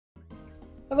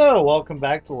Hello, welcome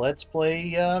back to Let's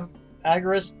Play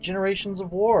Agarest Generations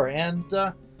of War, and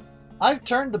I've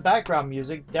turned the background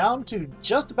music down to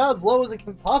just about as low as it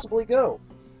can possibly go.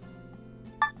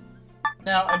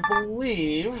 Now, I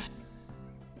believe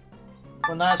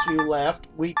when last we left,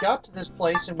 we got to this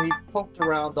place and we poked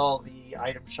around all the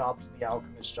item shops, the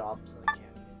alchemist shops, and the candy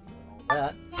and all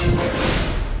that.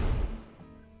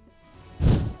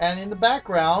 And in the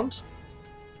background,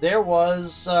 there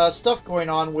was stuff going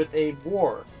on with a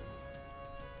war.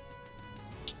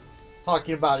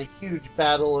 Talking about a huge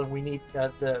battle, and we need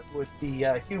with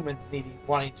the humans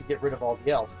wanting to get rid of all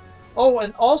the elves. Oh,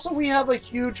 and also we have a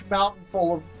huge mountain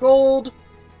full of gold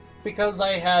because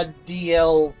I had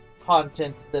DL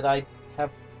content that I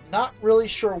have not really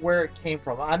sure where it came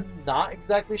from. I'm not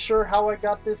exactly sure how I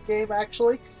got this game,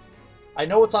 actually. I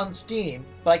know it's on Steam,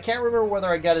 but I can't remember whether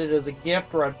I got it as a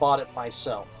gift or I bought it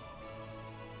myself.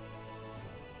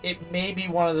 It may be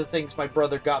one of the things my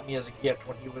brother got me as a gift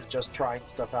when he was just trying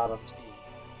stuff out on Steam.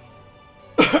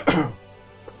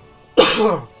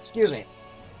 Excuse me.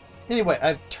 Anyway,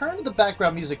 I've turned the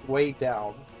background music way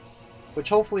down, which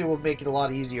hopefully will make it a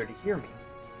lot easier to hear me.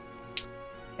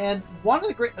 And one of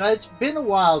the great... it's been a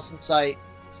while since I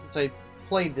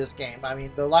played this game. I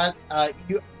mean, the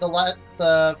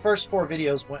first 4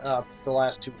 videos went up the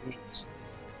last 2 weeks,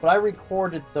 but I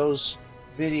recorded those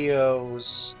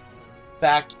videos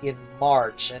back in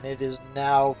March, and it is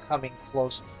now coming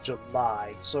close to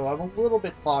July, so I'm a little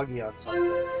bit foggy on some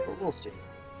things, but we'll see.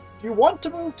 Do you want to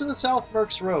move to the South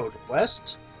Mercs Road?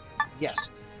 West?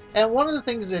 Yes. And one of the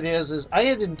things it is I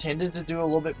had intended to do a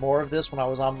little bit more of this when I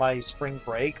was on my spring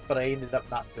break, but I ended up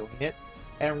not doing it.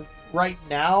 And right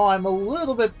now, I'm a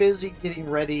little bit busy getting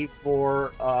ready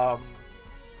for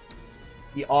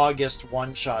the August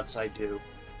one-shots I do.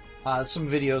 Some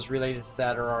videos related to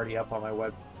that are already up on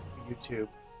my YouTube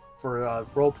for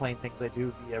role-playing things I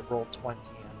do via Roll20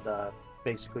 and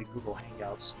basically Google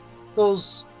Hangouts.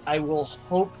 Those I will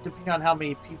hope, depending on how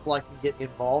many people I can get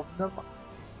involved in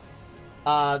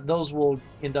them, those will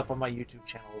end up on my YouTube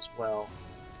channel as well.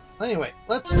 Anyway,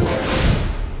 let's do it.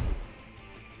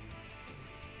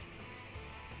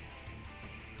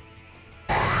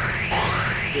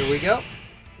 Here we go.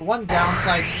 The one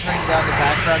downside to turning down the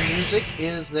background music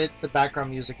is that the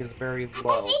background music is very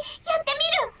low.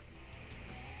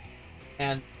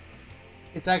 And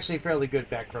it's actually fairly good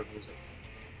background music.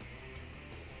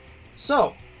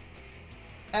 So,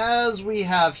 as we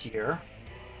have here,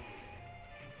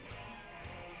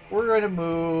 we're going to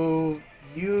move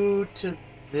you to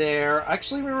there.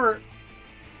 Actually, remember,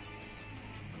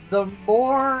 the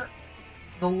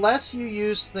less you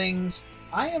use things,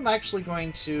 I am actually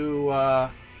going to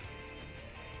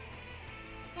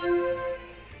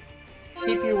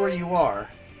keep you where you are.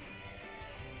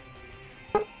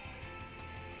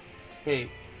 Okay,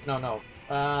 no.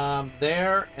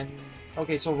 There, and...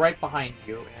 okay, so right behind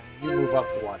you, and you move up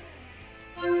 1.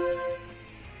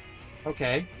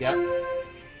 Okay, yep.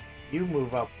 You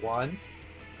move up 1.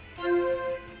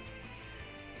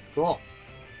 Cool.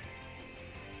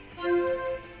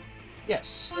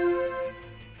 Yes.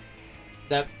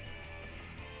 That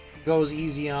goes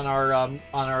easy on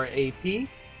our AP.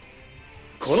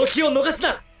 Good.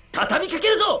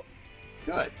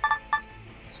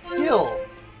 Skill.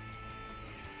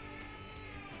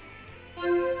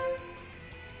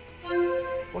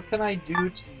 What can I do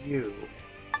to you?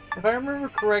 If I remember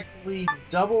correctly,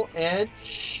 double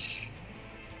edge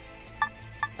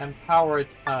and power,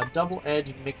 double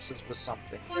edge mixes with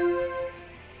something.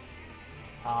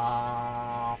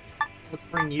 Let's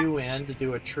bring you in to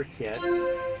do a trick hit.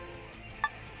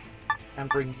 And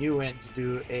bring you in to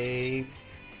do a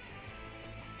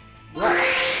rush.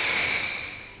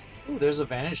 Ooh, there's a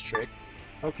vantage trick.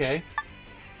 Okay.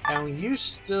 And you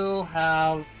still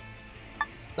have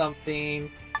something.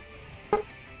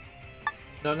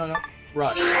 No.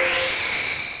 Rush.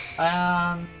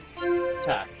 And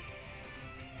attack.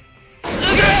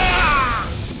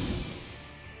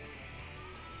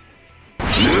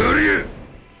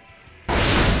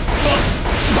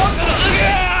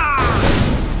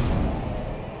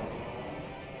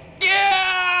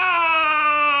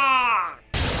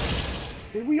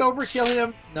 Did we overkill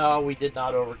him? No, we did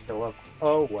not overkill him.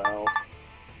 Oh well.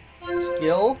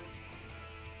 Skill?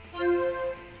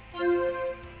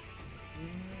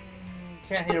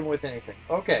 Can't hit him with anything.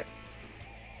 Okay.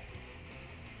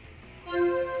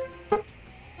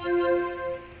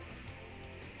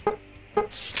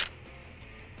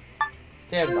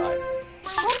 Stand by.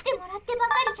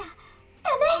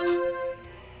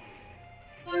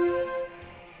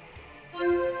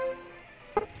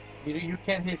 You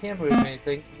can't hit him with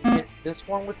anything. Can you hit this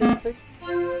one with anything?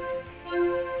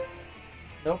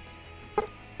 Nope.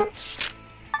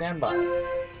 Stand by.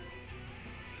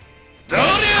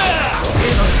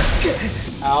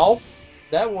 Ow.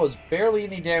 That was barely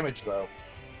any damage, though.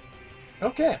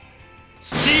 Okay.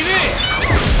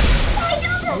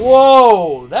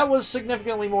 Whoa! That was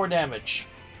significantly more damage.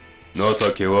 Tell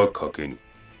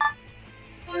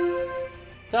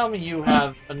me you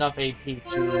have enough AP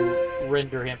to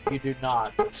render him. You do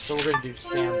not. So we're going to do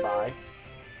standby.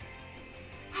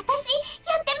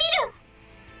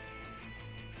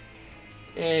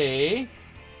 Okay.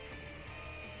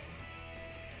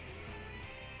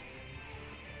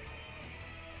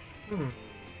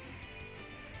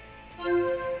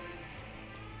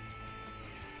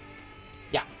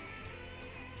 Yeah.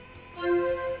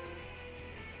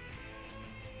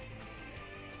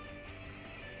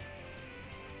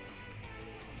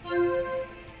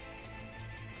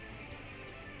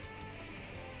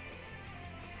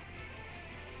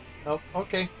 Nope.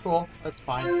 Okay, cool. That's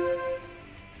fine.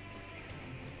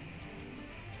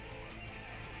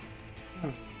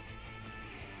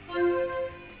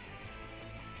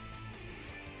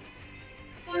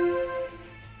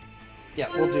 Yeah,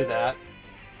 we'll do that.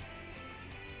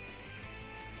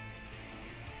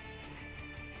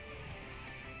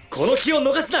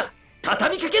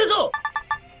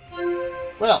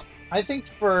 Well, I think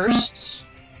first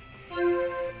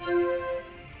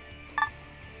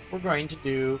we're going to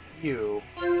do you.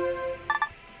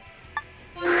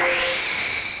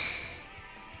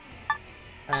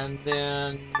 And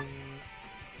then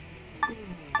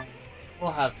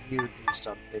we'll have you do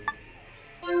something.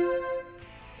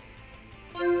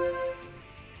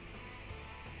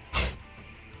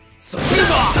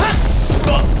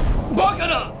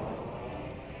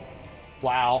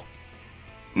 Wow.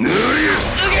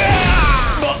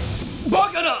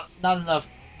 Not enough.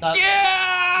 Not.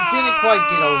 Didn't quite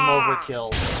get him overkill.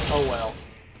 Oh well.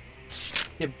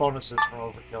 Get bonuses from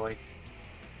overkilling.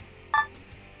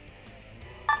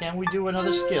 Can we do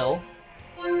another skill?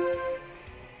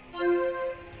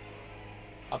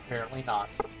 Apparently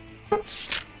not.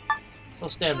 So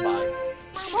stand by.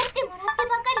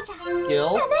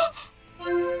 Skill.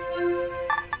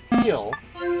 Heal.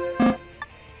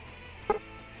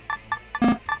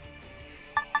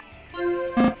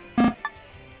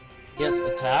 Yes,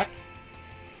 attack.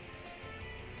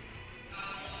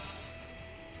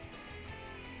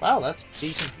 Wow, that's a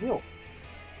decent heal.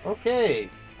 Okay.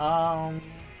 Do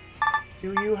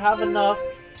you have enough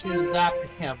to zap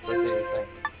him with anything?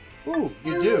 Ooh,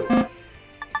 you do.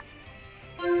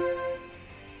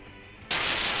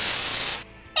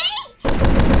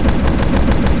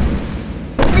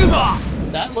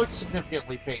 That looked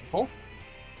significantly painful.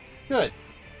 Good.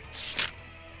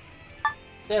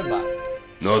 Stand by.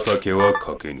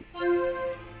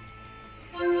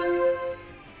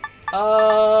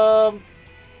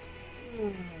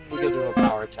 We can do a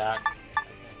power attack.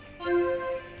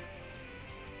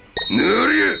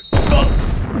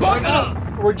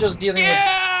 We're just dealing with...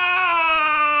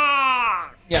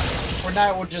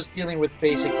 Yeah, we're just dealing with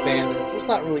basic bandits. There's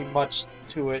not really much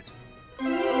to it.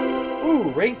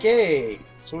 Ooh, rank A!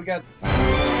 So we got a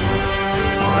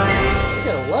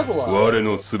level up.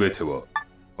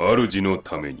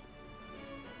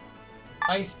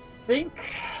 I think...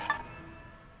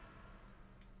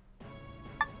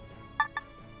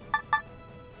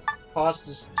 Cost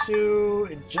is 2,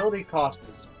 agility cost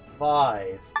is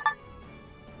 5.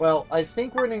 Well, I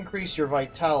think we're going to increase your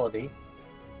vitality.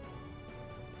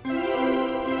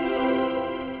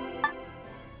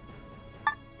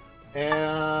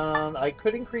 And I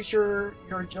could increase your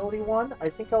agility 1. I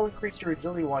think I'll increase your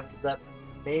agility 1 because that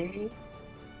may...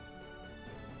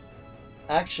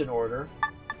 Action order.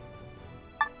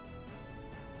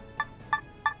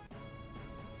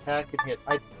 Attack and hit.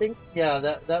 I think, yeah,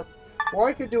 that... Or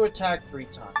I could do attack 3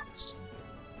 times.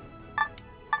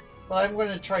 But I'm going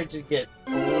to try to get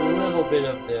a little bit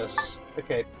of this.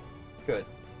 Okay, good.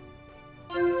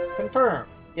 Confirm.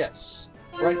 Yes.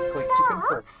 Right click to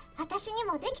confirm.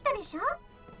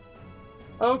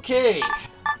 Okay.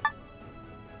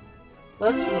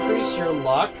 Let's increase your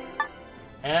luck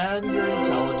and your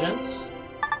intelligence.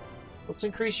 Let's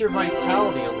increase your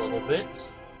vitality a little bit.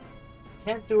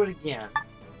 Can't do it again.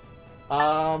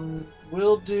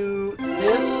 We'll do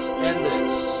this and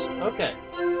this. Okay.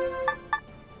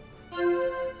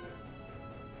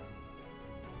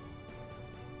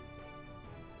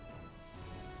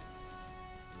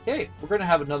 Okay, we're gonna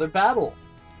have another battle.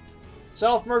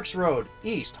 South Mercs Road,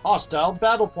 East, hostile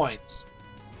battle points.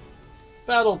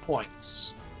 Battle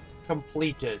points.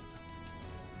 Completed.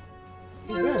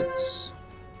 Events.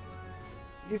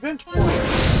 Event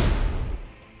points.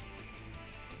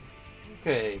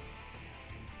 Okay.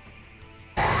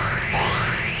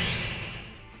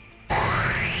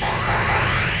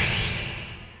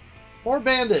 More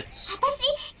bandits. 私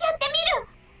やってみ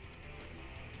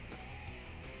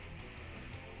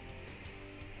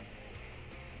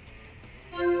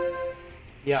る。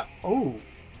 Yeah. Oh.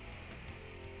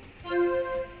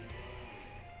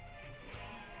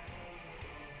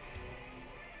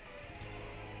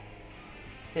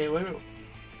 Okay, wait a minute.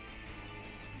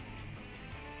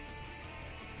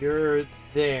 You're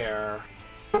there.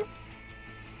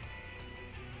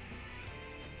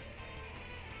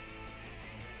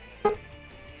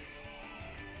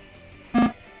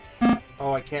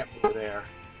 Oh, I can't move there.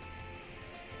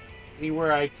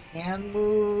 Anywhere I can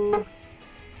move?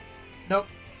 Nope.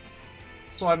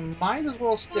 So I might as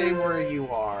well stay where you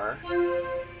are.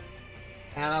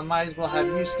 And I might as well have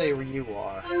you stay where you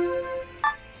are.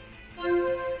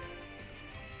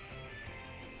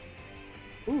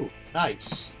 Ooh,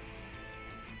 nice.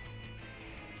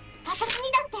 私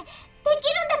にだってで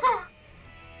きるんだから。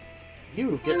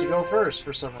 You get to go first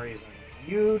for some reason.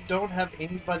 You don't have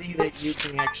anybody that you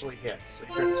can actually hit, so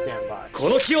you're going to stand by. こ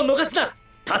の気を逃すな。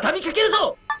畳みかける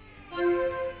ぞ。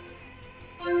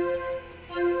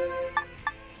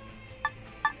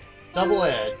 Double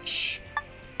edge.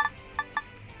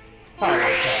 Power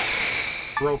attack.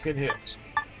 Broken hit.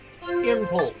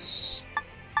 Impulse.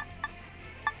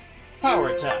 Power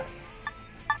attack.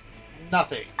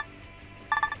 Nothing.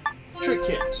 Trick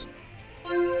hit.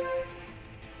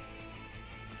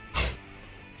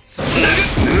 そんな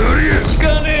効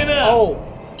かねえな。 Oh,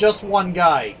 just one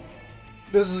guy.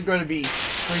 This is going to be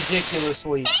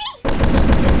ridiculously stupid.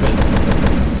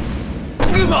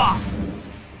 うま。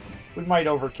 We might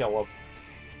overkill him.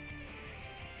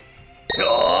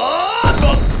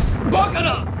 バカ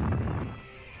な。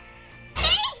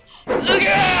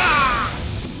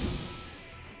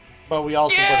 But we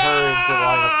also put her into the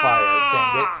line of fire,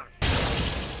 dang it.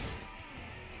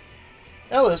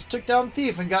 Ellis took down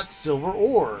Thief and got silver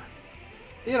ore.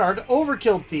 Leonard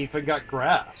overkilled Thief and got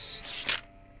grass.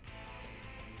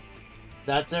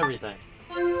 That's everything.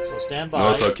 So stand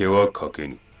by. 情けはかけ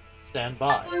ぬ。 Stand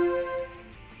by.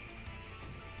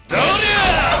 どり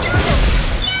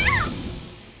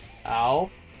ゃ。 Ow.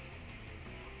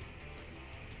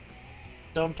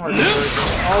 Don't target her again.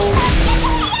 Oh,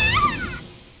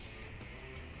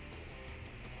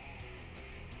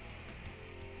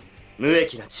 無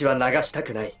益な血は流した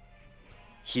くない。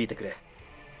引いてくれ。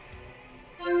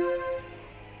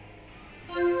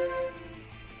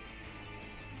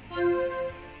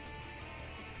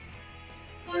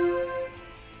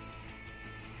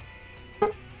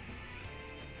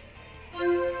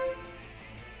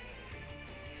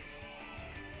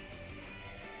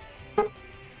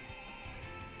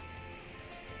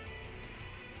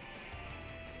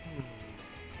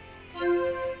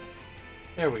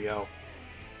 there we go.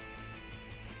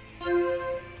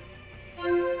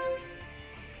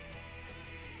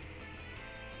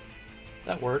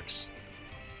 That works.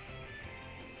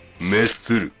 滅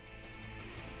する。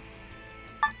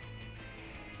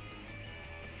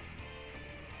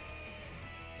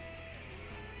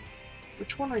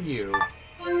 Which one are you?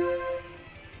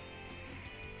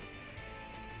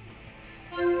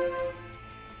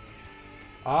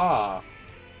 Ah.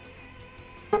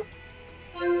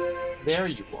 There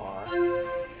you are.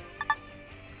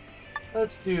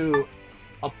 Let's do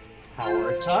a power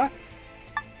attack.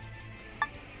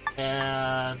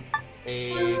 And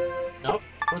a... Nope.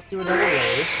 Let's do another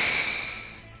wave.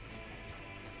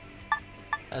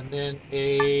 And then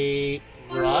a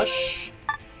rush.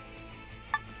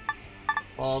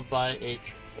 Followed by a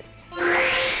trick hit.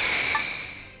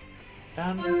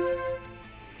 And...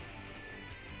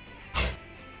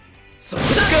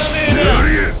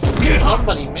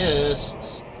 Somebody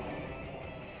missed.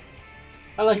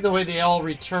 I like the way they all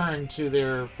return to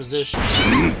their positions.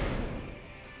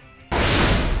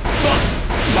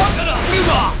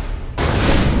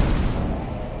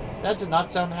 That did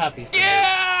not sound happy for me.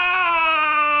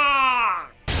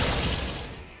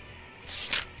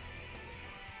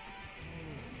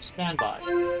 Stand by.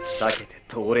 避けて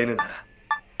通れぬなら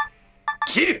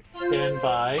切る。 Stand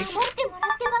by. 守ってもら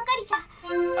ってばかりじゃ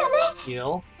ダメ。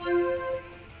 Heal.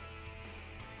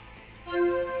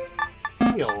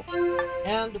 Heal.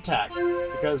 And attack.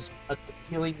 Because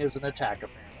healing is an attack,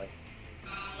 apparently.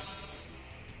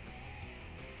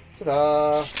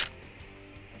 Ta-da!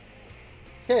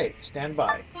 Okay, stand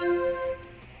by.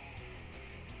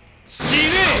 死ね。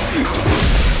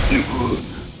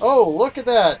 Oh, look at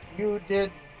that! You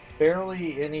did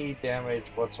barely any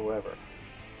damage whatsoever.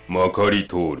 まかり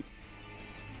通る。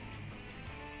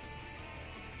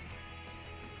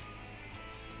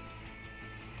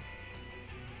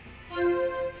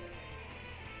 Hmm.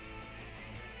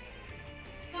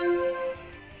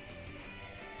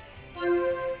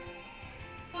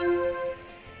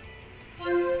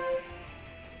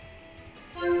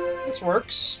 This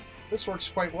works. This works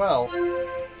quite well.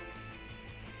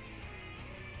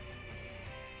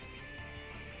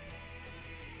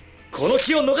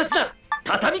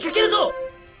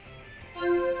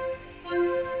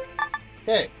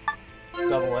 Okay.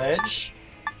 Double edge.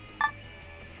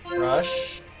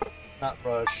 Rush. Not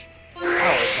rush. Power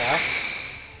attack.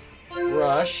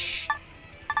 Rush.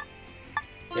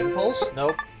 Impulse?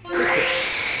 Nope. Quick hit.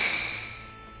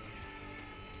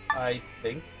 I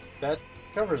think that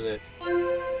covers it.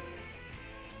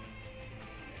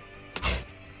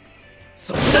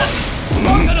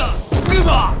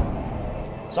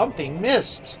 Something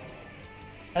missed!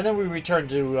 And then we return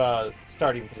to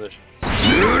starting positions.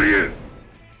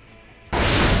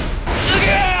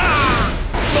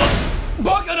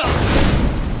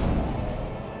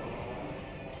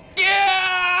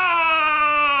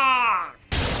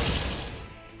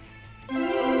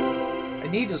 I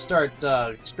need to start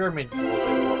experimenting a little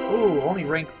bit more. Ooh, only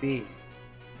rank B.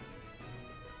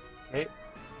 Okay.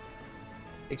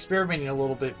 Experimenting a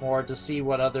little bit more to see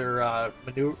what other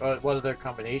what other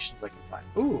combinations I can find.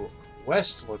 Ooh,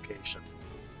 west location.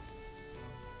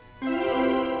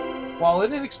 While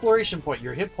in an exploration point,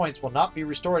 your hit points will not be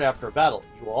restored after a battle.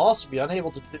 You will also be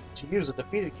unable to use a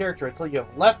defeated character until you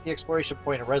have left the exploration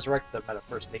point and resurrected them at a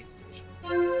first aid station.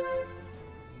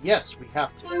 Yes, we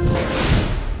have to.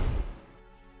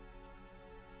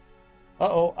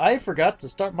 Uh-oh, I forgot to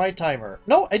start my timer.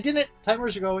 No, I didn't!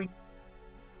 Timers are going.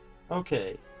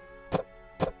 Okay.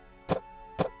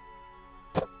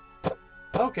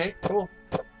 Okay, cool.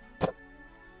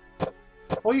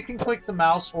 Well, you can click the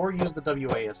mouse or use the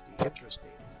WASD.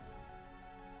 Interesting.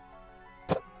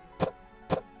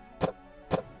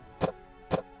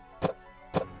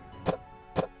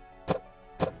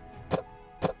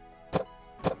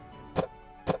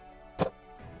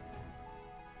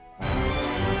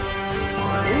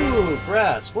 Ooh,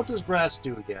 grass. What does grass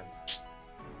do again?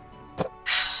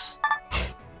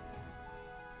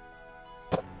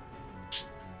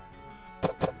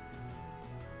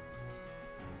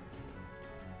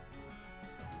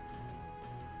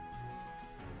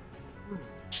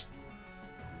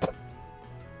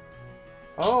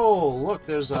 Oh, look,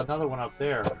 there's another one up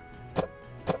there. See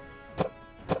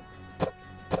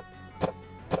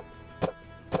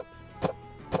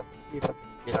if we can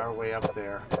get our way up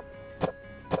there.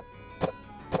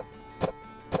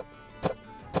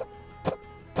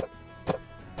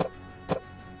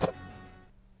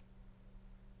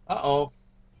 Uh-oh.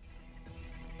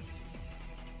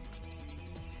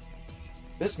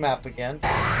 This map again.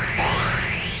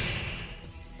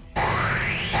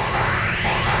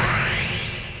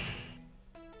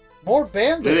 More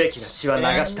bandits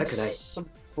and some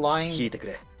flying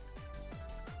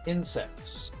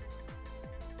insects.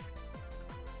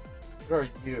 What are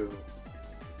you?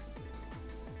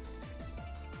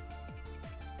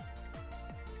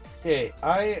 Okay,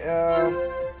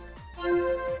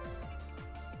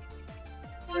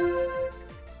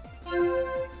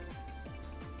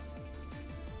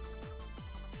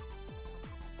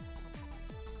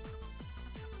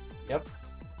 Yep.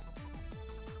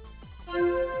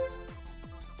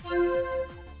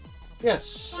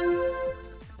 Yes.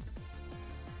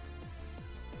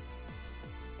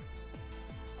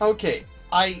 Okay,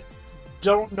 I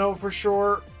don't know for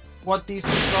sure what these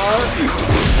things are.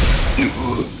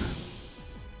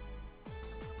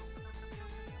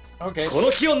 Okay.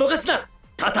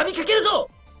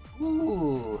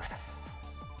 Ooh.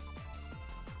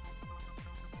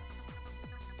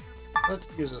 Let's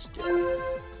use a skill.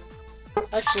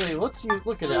 Actually, let's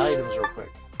look at the items real quick.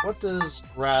 What does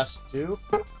grass do?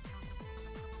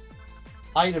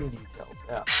 Item details,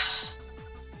 yeah.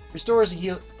 Restores a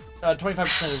heal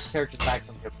 25% of the character's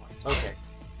maximum hit points. Okay.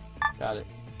 Got it.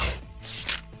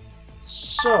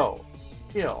 So,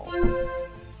 skill.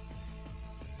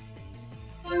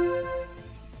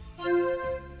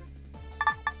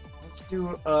 Let's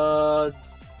do a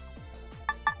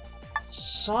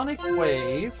Sonic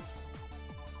Wave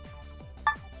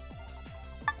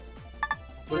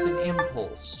with an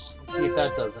impulse. Let's see if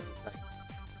that does anything.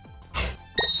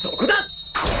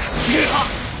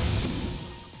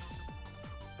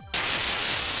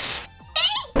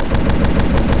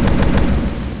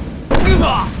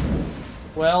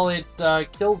 Well, it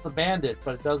kills the bandit,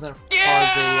 but it doesn't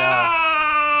cause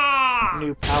a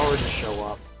new power to show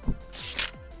up.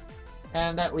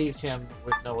 And that leaves him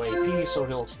with no AP, so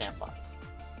he'll stand by.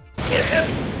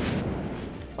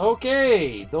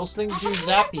 Okay, those things do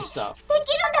zappy stuff.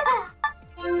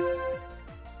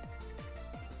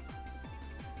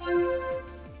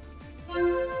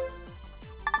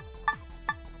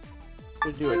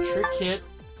 Gonna do a trick hit,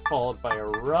 followed by a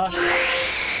rush.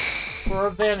 for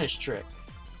a vanish trick.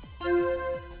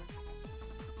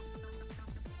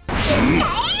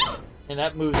 And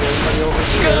that moves everybody over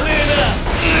here.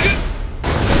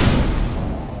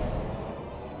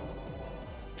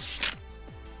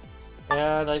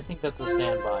 And I think that's a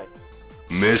standby.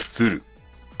 滅する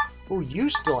Oh, you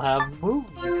still have moves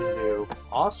you can do.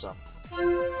 Awesome.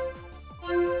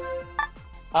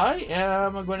 I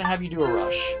am going to have you do a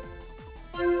rush.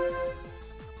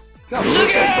 Go.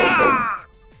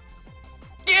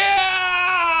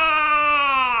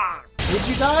 Did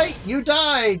you die? You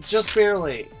died! Just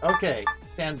barely. Okay,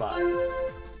 stand by.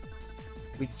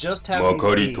 We just have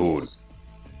Makari these.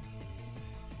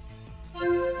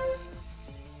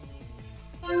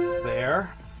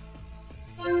 There.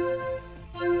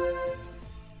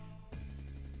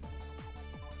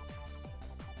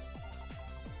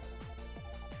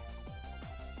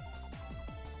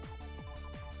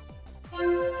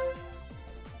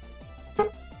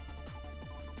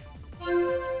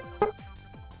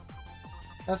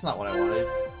 That's not what I wanted.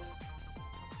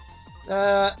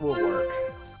 That will work.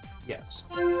 Yes.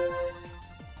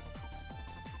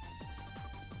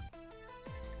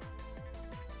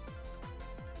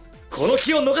 この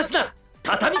気を逃すな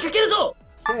畳みかけるぞ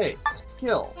Okay,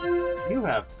 skill. You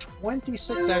have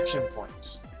 26 action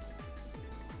points.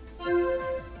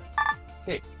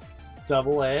 Okay,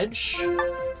 double edge.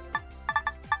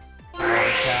 Power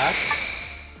attack.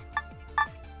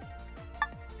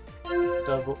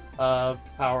 Double,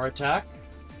 power attack.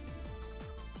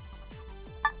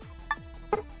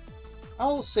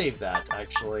 I'll save that,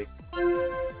 actually.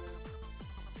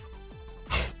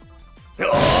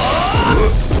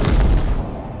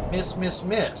 Miss, miss,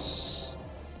 miss.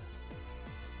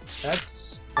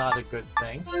 That's not a good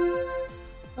thing.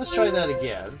 Let's try that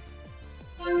again.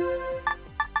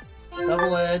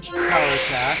 Double edge, power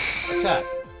attack, attack.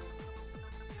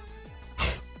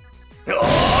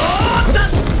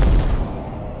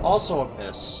 Also a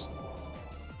miss.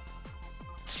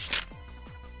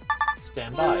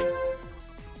 Stand by.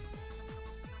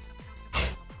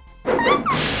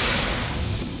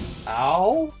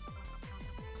 Ow.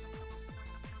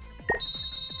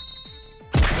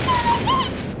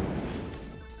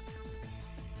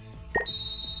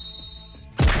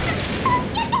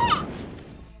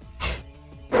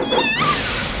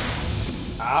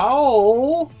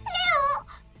 Ow!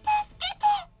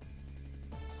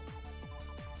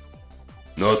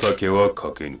 情けは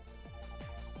かけぬ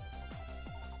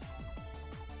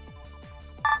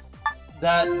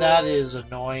That is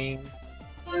annoying.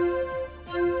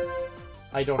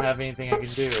 I don't have anything I can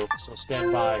do, so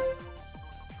stand by.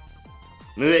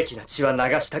 無益な血は流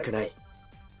したくない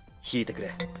引いてく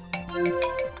れ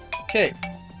Okay.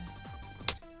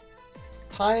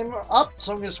 Time up,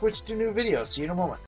 so I'm going to switch to new video. See you in a moment.